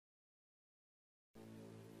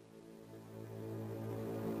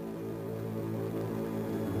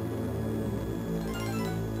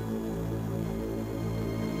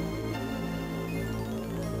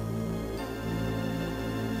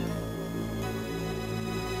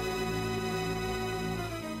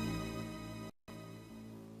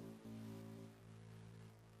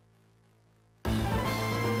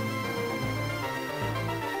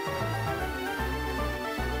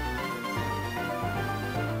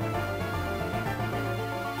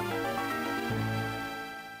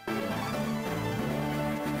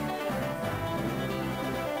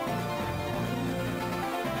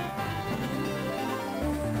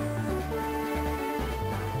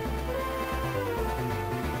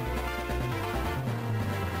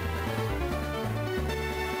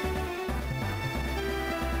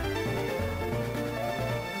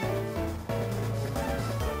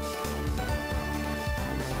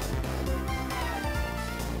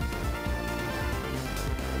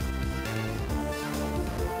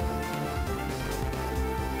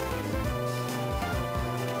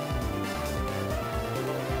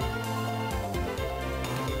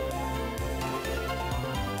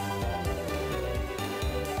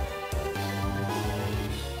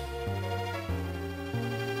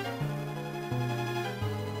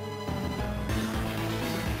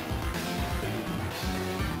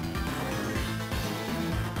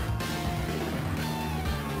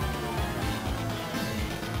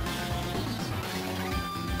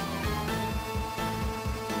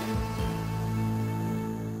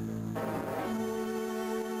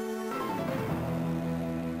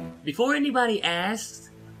Before anybody asks,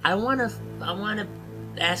 I wanna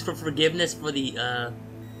ask for forgiveness for the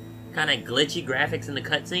kind of glitchy graphics in the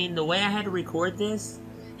cutscene. The way I had to record this,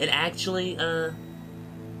 it actually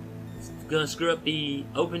gonna screw up the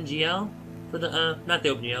OpenGL for the not the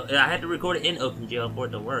OpenGL. I had to record it in OpenGL for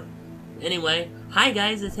it to work. Anyway, hi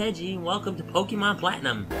guys, it's Hedgie, and welcome to Pokemon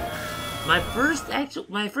Platinum. My first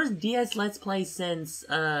DS Let's Play since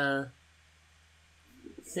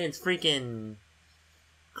freaking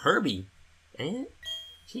Kirby. Eh?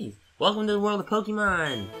 Jeez. Welcome to the world of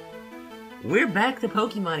Pokemon. We're back to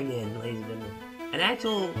Pokemon again, ladies and gentlemen. An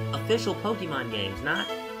actual official Pokemon games, not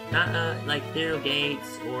like Ethereal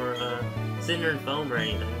Gates or Cinder and Foam or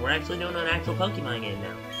anything. We're actually doing an actual Pokemon game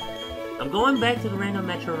now. I'm going back to the Random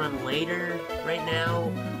Metro run later. Right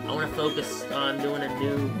now, I want to focus on doing a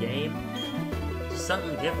new game. Just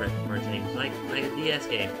something different for a change, like a DS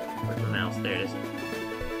game. Where's my mouse? There it is.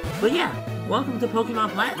 But yeah, welcome to Pokemon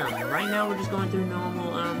Platinum. Right now, we're just going through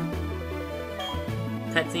normal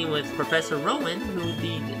cutscene with Professor Rowan, who's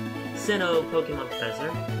the Sinnoh Pokemon Professor.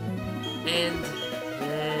 And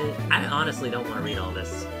I honestly don't want to read all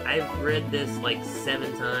this. I've read this like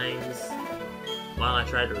 7 times while I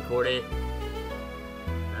tried to record it.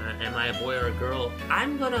 Am I a boy or a girl?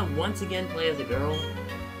 I'm gonna once again play as a girl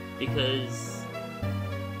because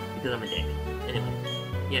I'm a dick.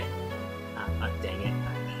 Anyway, yeah. Dang it!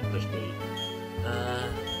 I pushed me.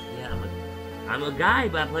 Yeah, I'm a guy,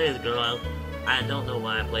 but I play as a girl. I don't know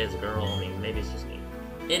why I play as a girl. I mean, maybe it's just me.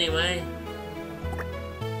 Anyway,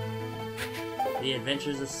 the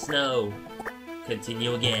Adventures of Snow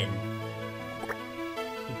continue again.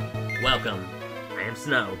 Welcome. I am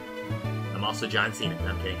Snow. I'm also John Cena. No,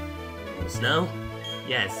 I'm kidding. I'm Snow?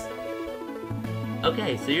 Yes.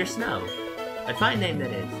 Okay, so you're Snow. A fine name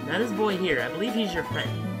that is. Now this boy here, I believe he's your friend.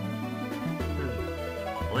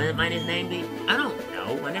 What might his name be? I don't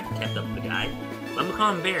know. I never kept up with the guy. I'm gonna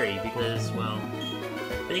call him Barry because, well,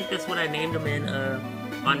 I think that's what I named him in,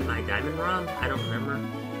 on my Diamond ROM. I don't remember.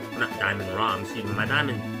 Well, not Diamond ROM, excuse me. My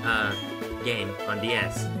Diamond, game on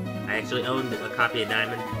DS. I actually owned a copy of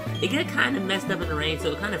Diamond. It got kind of messed up in the rain,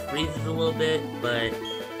 so it kind of freezes a little bit, but,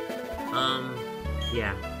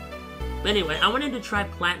 yeah. But anyway, I wanted to try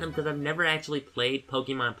Platinum because I've never actually played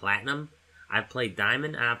Pokemon Platinum. I've played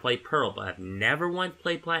Diamond and I've played Pearl, but I've never once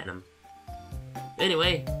played Platinum.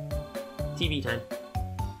 Anyway, TV time.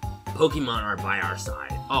 Pokemon are by our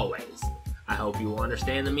side, always. I hope you will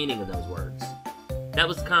understand the meaning of those words. That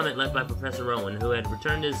was the comment left by Professor Rowan, who had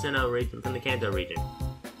returned to the Sinnoh region from the Kanto region.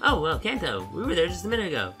 Oh, well, Kanto, we were there just a minute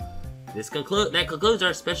ago. That concludes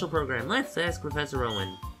our special program. Let's Ask Professor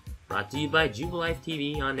Rowan. Brought to you by Jubilife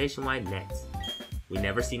TV on Nationwide Net. We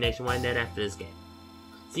never see Nationwide Net after this game.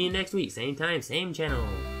 See you next week, same time, same channel.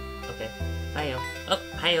 Okay. Hi-yo. Oh,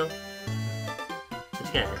 hi-yo. What you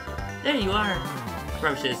got there? There you are.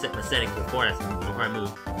 Probably should have set my settings before I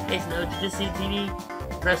moved. Hey, Snow, did you just see TV?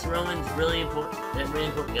 Professor Rowan's really important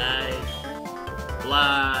guy.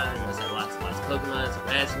 Blah. You must have lots of Pokemon, so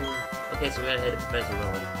fast. Okay, so we gotta head to Professor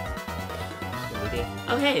Rowan.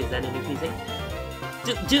 Oh, hey, is that a new PC?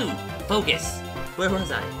 Dude, focus. Where was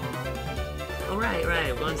I? Oh, right,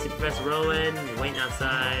 we're going to see Professor Rowan, you're waiting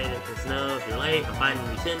outside at the snow, if you're late, I'm finding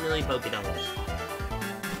you 10 million Pokédolls.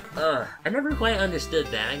 I never quite understood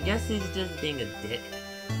that. I guess he's just being a dick.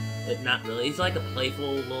 But not really. He's like a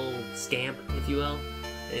playful little scamp, if you will.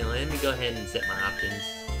 Anyway, let me go ahead and set my options.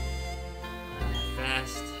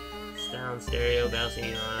 Fast, down, stereo,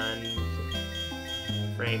 bouncing on,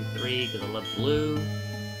 frame 3, because I love blue.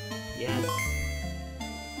 Yes.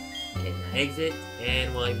 Okay, now exit,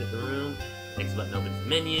 and we'll exit the room. X button opens the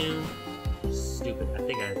menu. Stupid. I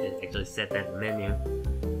think I did actually set that in the menu.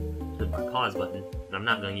 With my pause button. And I'm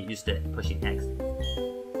not going to get used to pushing X.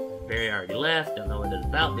 Barry already left. Don't know what it's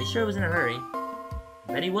about. But he sure was in a hurry. I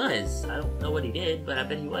bet he was. I don't know what he did, but I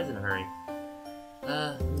bet he was in a hurry.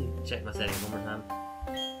 Let me check my settings one more time.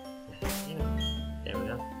 There we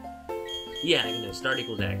go. Yeah, I can do start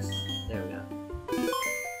equals X. There we go.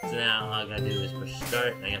 So now all I gotta do is push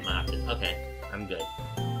start. And I got my options. Okay, I'm good.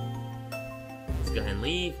 Go ahead and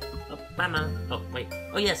leave. Oh, bye, Mom. Oh, wait.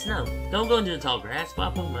 Oh, yes, no. Don't go into the tall grass.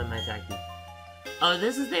 Wild Pokemon might attack you. Oh,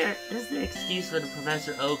 this is the excuse for the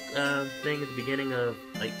Professor Oak thing at the beginning of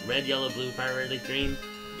like red, yellow, blue, fire, red, like green.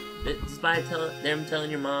 It's by them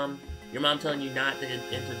telling your mom telling you not to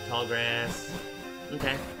enter the tall grass.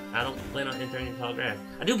 Okay, I don't plan on entering the tall grass.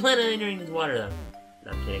 I do plan on entering the water though.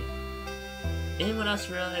 No, I'm kidding. Anyone else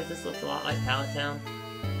realize this looks a lot like Pallet Town?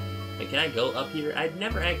 Hey, can I go up here? I don't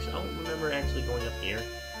remember actually going up here.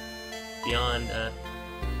 Beyond,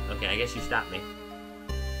 okay, I guess you stopped me.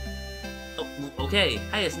 Oh, okay.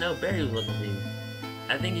 Hi, Snow. Barry was looking for you.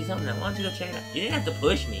 I think he's something. Why don't you go check it out? You didn't have to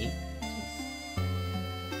push me.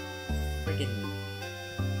 Freaking,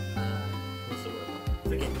 what's the word?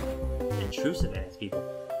 Freaking intrusive ass people.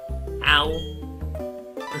 Ow.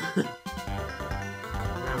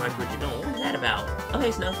 I like what you're doing. What was that about? Oh,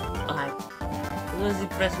 hey, Snuff. Oh, hi. What is the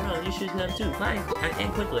Professor Rowan? You should come too. Fine.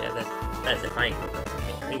 And quickly. That's it. Fine.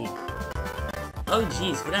 Hey. Oh,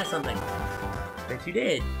 jeez. Forgot something. Bet you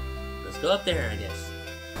did. Let's go up there, I guess.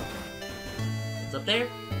 What's up there?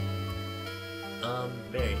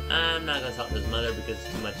 Barry. I'm not gonna talk to his mother because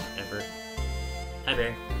it's too much effort. Hi,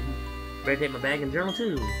 Barry. Better take my bag and journal,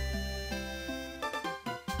 too.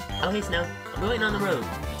 Oh, hey, Snow. I'm waiting on the road.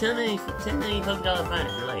 10 million $10 fine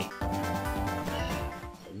if you're late.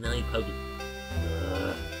 10 million Poké.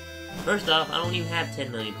 First off, I don't even have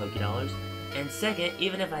 10 million Poké Dollars. And second,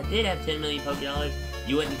 even if I did have 10 million Poké Dollars,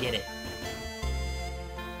 you wouldn't get it.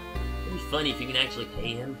 It'd be funny if you can actually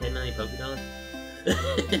pay him 10 million Poké Dollars.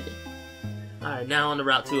 Alright, now on to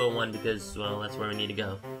Route 201 because, well, that's where we need to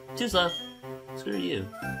go. Too slow. Screw you.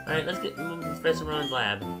 Alright, let's get moving to Professor Rowan's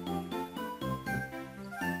lab.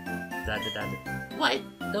 What?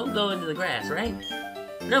 Don't go into the grass, right?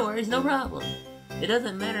 No worries, no problem. It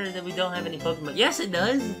doesn't matter that we don't have any Pokemon. Yes, it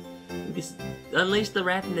does! We can unleash the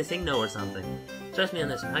rat in the Signo or something. Trust me on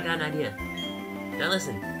this one, I got an idea. Now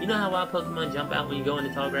listen, you know how wild Pokemon jump out when you go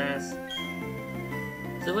into tall grass?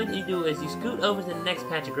 So what you do is you scoot over to the next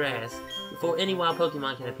patch of grass before any wild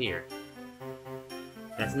Pokemon can appear.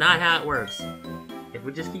 That's not how it works. If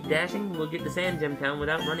we just keep dashing, we'll get to Sand Gem Town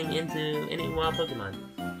without running into any wild Pokemon.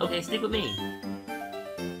 Okay, stick with me.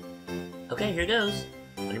 Okay, here goes.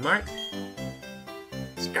 On your mark.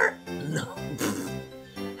 Skirt! No.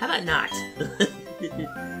 How about not?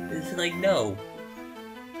 It's like, no.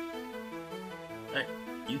 Alright,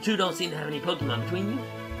 you two don't seem to have any Pokemon between you.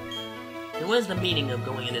 And what is the meaning of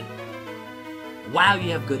going into... Wow, you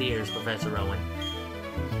have good ears, Professor Rowan.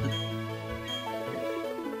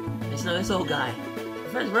 It's not this old guy.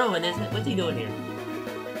 Professor Rowan, isn't it? What's he doing here?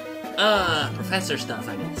 Professor stuff,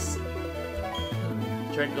 I guess.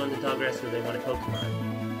 Tried to go into tall grass because they wanted Pokemon.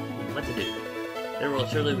 What to do? Their world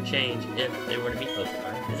surely would change if they were to meet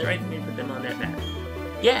Pokemon. Is it right for me to put them on that map?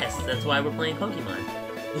 Yes, that's why we're playing Pokemon.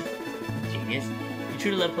 Genius. You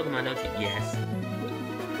truly love Pokemon, don't you? Yes.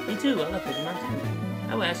 Me too, I love Pokemon too.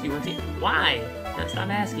 I will ask you once again. Why? Now stop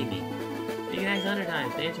asking me. You can ask 100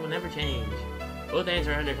 times, the answer will never change. Both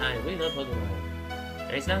answer 100 times. We love Pokemon.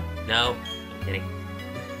 Right, Snow? No. I'm kidding.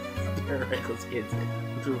 They're reckless kids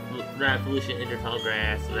who drive pollution into tall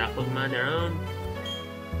grass without Pokemon their own.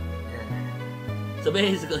 So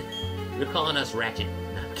basically, you're calling us Ratchet.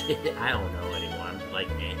 No, I'm kidding. I don't know anymore. I'm just like,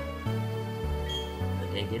 eh.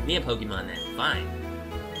 Okay, give me a Pokemon then. Fine.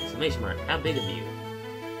 Exclamation mark. How big of you?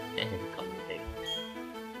 Call me big.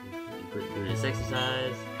 You put through this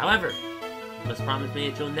exercise. However, you must promise me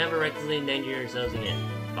that you'll never recklessly endanger yourselves again.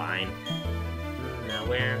 Fine. Now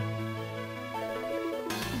where?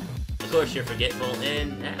 Of course you're forgetful,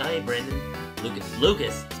 and... hey, Brandon.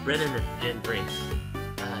 Lucas! It's Brennan and Brink.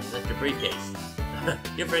 That's your briefcase.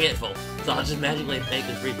 You're forgetful, so I'll just magically make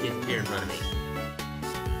this briefcase appear in front of me.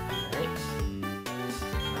 Alright.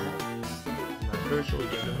 Not crucial, we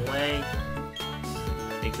give them away.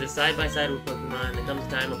 Exist side by side with Pokemon. There comes a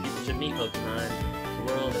time when people should meet Pokemon.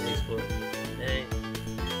 The world that we explore. Okay.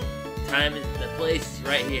 Time is the place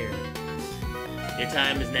right here. Your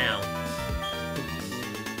time is now.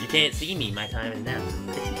 You can't see me, my time is now.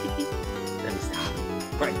 Let me stop.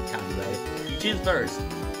 Right, copyright. You choose first.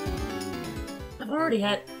 I've already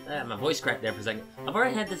had... my voice cracked there for a second. I've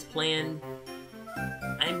already had this planned.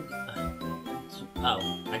 Oh,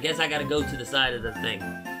 I guess I gotta go to the side of the thing.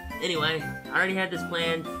 Anyway, I already had this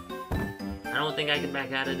planned. I don't think I can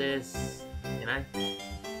back out of this. Can I?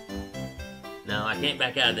 No, I can't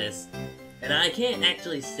back out of this. And I can't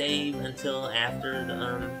actually save until after the,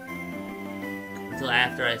 until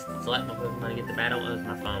after I select my Pokemon and get the battle. Oh, it's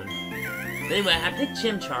my phone. But anyway, I picked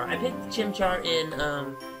Chimchar. I picked Chimchar in,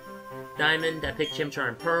 Diamond. I picked Chimchar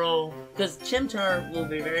in Pearl. Because Chimchar will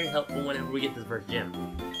be very helpful whenever we get to the first gym.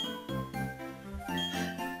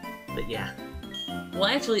 But yeah. Well,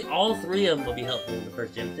 actually, all three of them will be helpful in the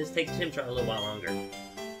first gym. This takes Chimchar a little while longer.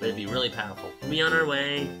 But it'd be really powerful. We'll be on our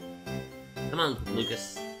way. Come on,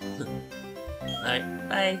 Lucas. Alright,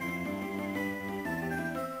 bye.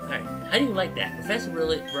 Alright, how do you like that? Professor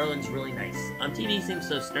Rowan's really nice. On TV he seems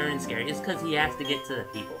so stern and scary. It's because he has to get to the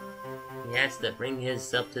people. He has to bring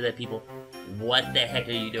himself to the people. What the heck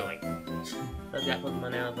are you doing? I've got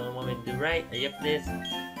Pokemon now, so I want me to do right. Are you up for this?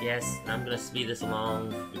 Yes, I'm gonna speed this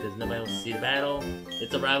along because nobody wants to see the battle.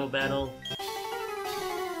 It's a rival battle.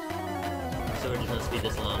 so we're just gonna speed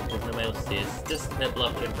this along because nobody else sees. Just nibble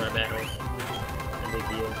up into our battle. No big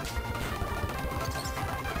deal.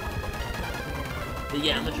 But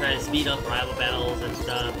yeah, I'm gonna try to speed up rival battles and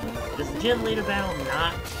stuff. This gym leader battle,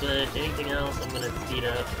 not, but anything else I'm gonna speed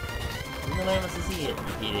up. Nobody wants to see it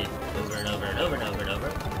repeated over and over and over and over and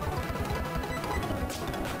over.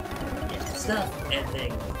 Yeah, stuff and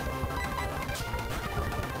things.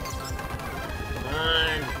 Come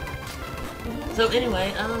on. So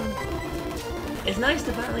anyway, it's nice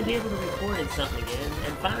to finally be able to record in something again,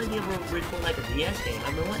 and finally be able to record like a DS game.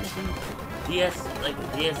 I've been wanting to do DS, like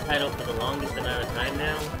a DS title for the longest amount of time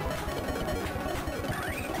now.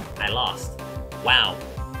 I lost. Wow.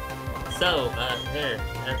 So, there,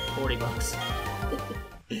 that's 40 bucks.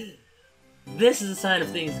 This is a sign of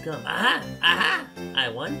things to come. Aha! Aha! I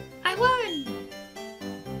won! I won!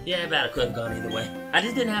 Yeah, about could have gone either way. I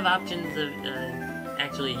just didn't have options of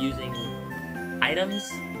actually using items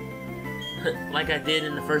like I did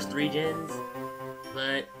in the first 3 gens.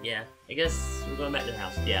 But, yeah, I guess we're going back to the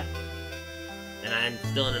house, yeah. And I'm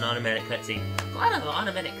still in an automatic cutscene. A lot of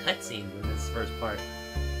automatic cutscenes in this first part.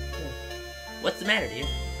 What's the matter, dude?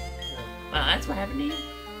 Wow, that's what happened to you?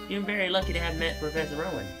 You're very lucky to have met Professor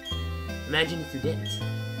Rowan. Imagine if you didn't.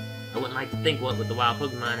 I wouldn't like to think what the wild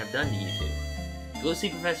Pokemon have done to you two. Go see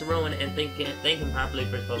Professor Rowan and thank him properly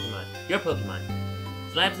for his Pokemon. Your Pokemon.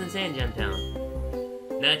 Slabs in Sand Gem Town.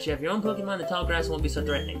 Now that you have your own Pokemon, the tall grass won't be so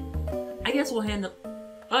threatening. I guess we'll handle...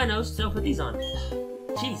 Oh, I know, still put these on.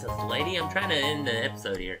 Jesus, lady, I'm trying to end the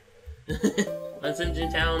episode here. Once in Gem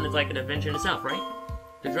Town, it's like an adventure in itself, right?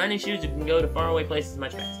 With running shoes, you can go to faraway places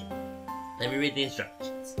much faster. Let me read the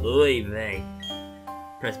instructions. Oy vey.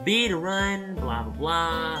 Press B to run, blah blah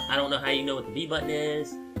blah. I don't know how you know what the B button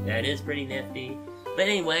is. That is pretty nifty. But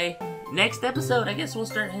anyway, next episode, I guess we'll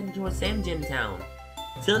start heading towards Sam Gym Town.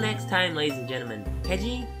 Till next time, ladies and gentlemen.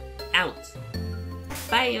 Pidgey, out.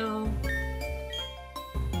 Bye, yo.